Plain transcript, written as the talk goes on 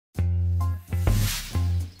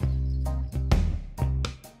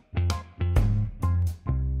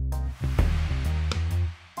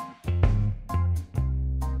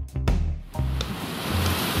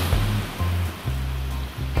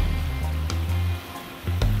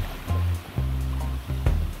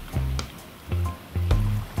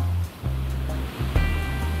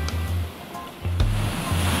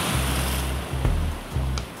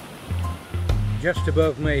Just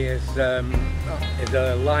above me is a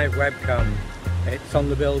live webcam. It's on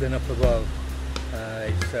the building up above.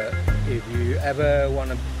 If you ever want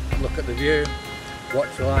to look at the view, watch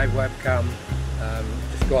a live webcam,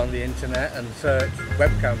 just go on the internet and search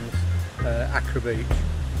webcams Accra Beach.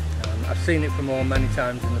 I've seen it from home many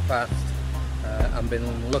times in the past. I've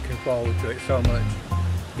been looking forward to it so much,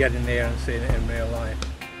 getting there and seeing it in real life.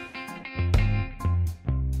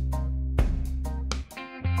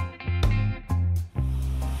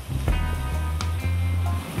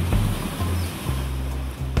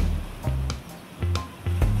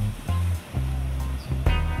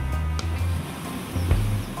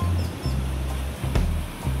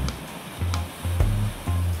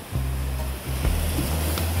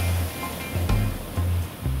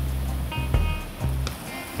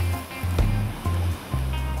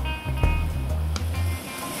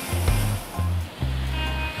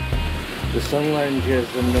 The sun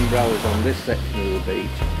lounges and umbrellas on this section of the beach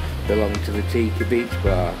belong to the Tiki Beach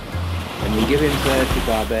Bar, and you give him 30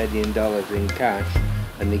 Barbadian dollars in cash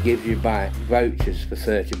and he gives you back vouchers for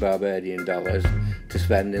 30 Barbadian dollars to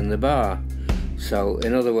spend in the bar. So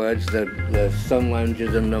in other words, the sun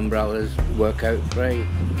lounges and umbrellas work out free.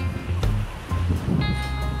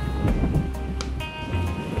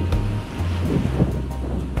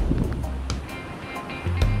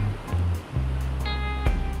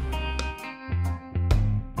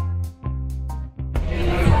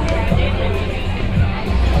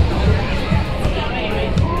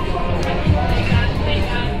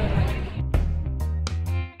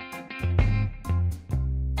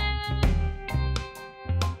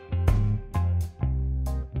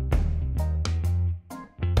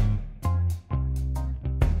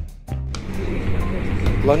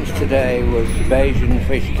 Lunch today was Bayesian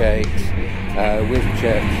fish cakes with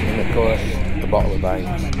chips and of course a bottle of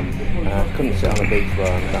Banks. Couldn't sit on a beach bar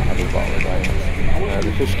and not have a bottle of Banks.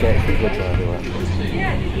 The fish cakes were good by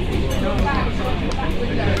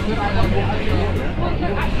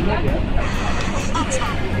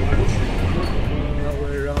Well,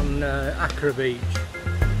 we're on Accra Beach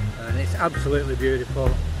and it's absolutely beautiful.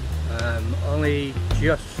 Only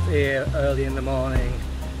just here early in the morning.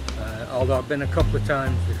 Although I've been a couple of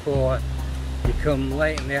times before, you come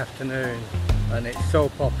late in the afternoon and it's so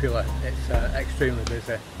popular, it's extremely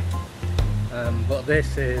busy. But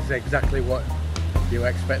this is exactly what you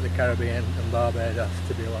expect the Caribbean and Barbados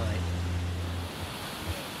to be like.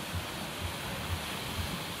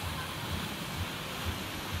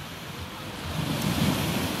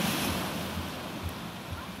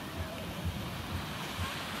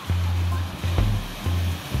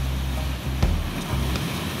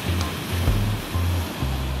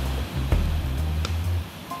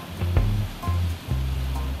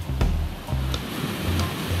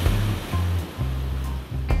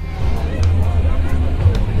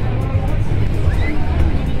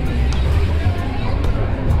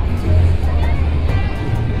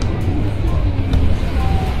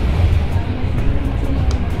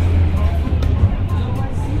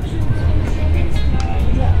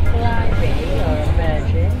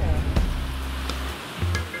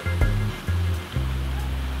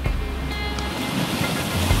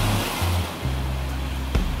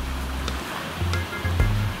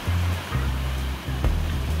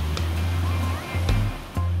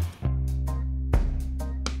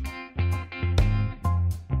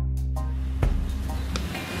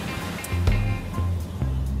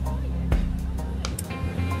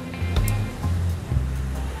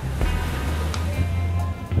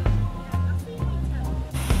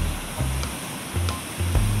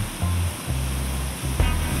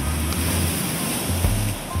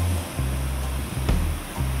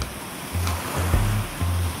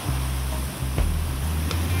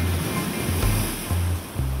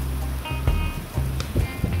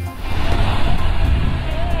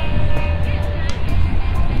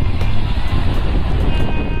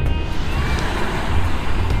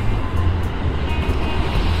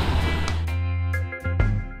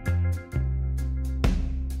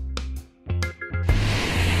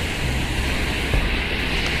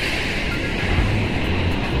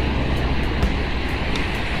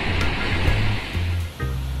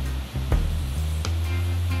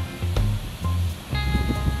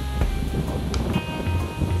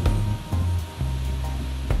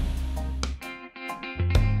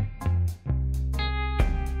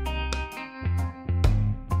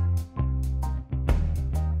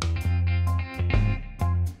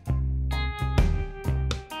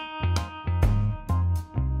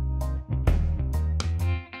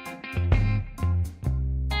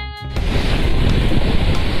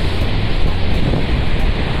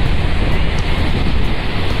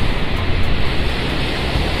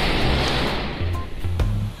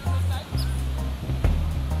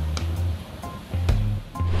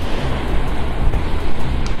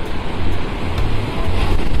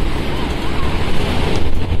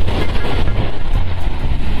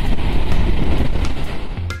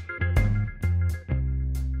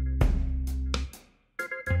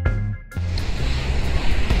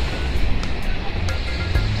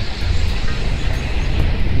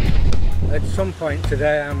 some point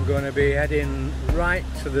today I'm going to be heading right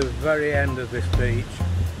to the very end of this beach.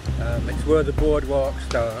 It's where the boardwalk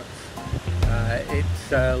starts.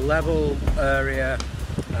 It's a level area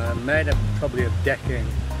made up probably of decking,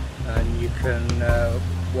 and you can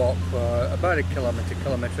walk for about a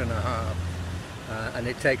kilometre and a half, and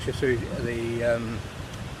it takes you through the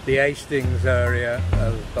Hastings area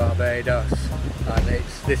of Barbados, and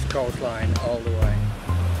it's this coastline all the way.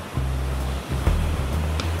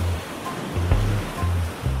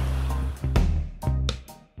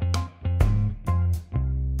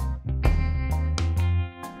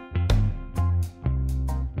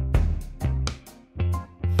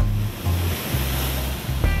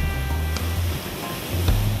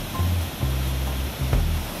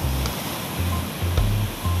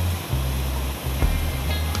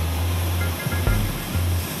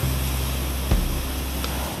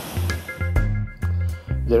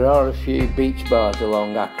 There are a few beach bars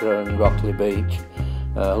along Accra and Rockley Beach,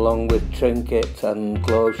 along with trinkets and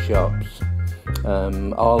clothes shops,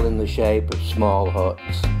 all in the shape of small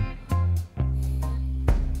huts.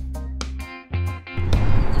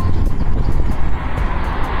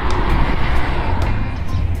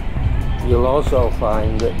 You'll also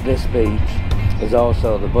find that this beach is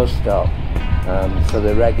also the bus stop for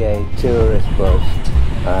the reggae tourist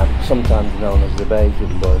bus, sometimes known as the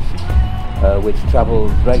Bajan bus, which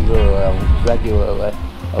travels regularly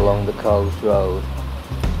along the coast road.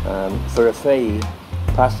 For a fee,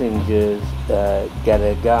 passengers get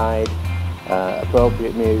a guide,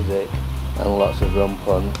 appropriate music and lots of rum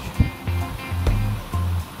punch.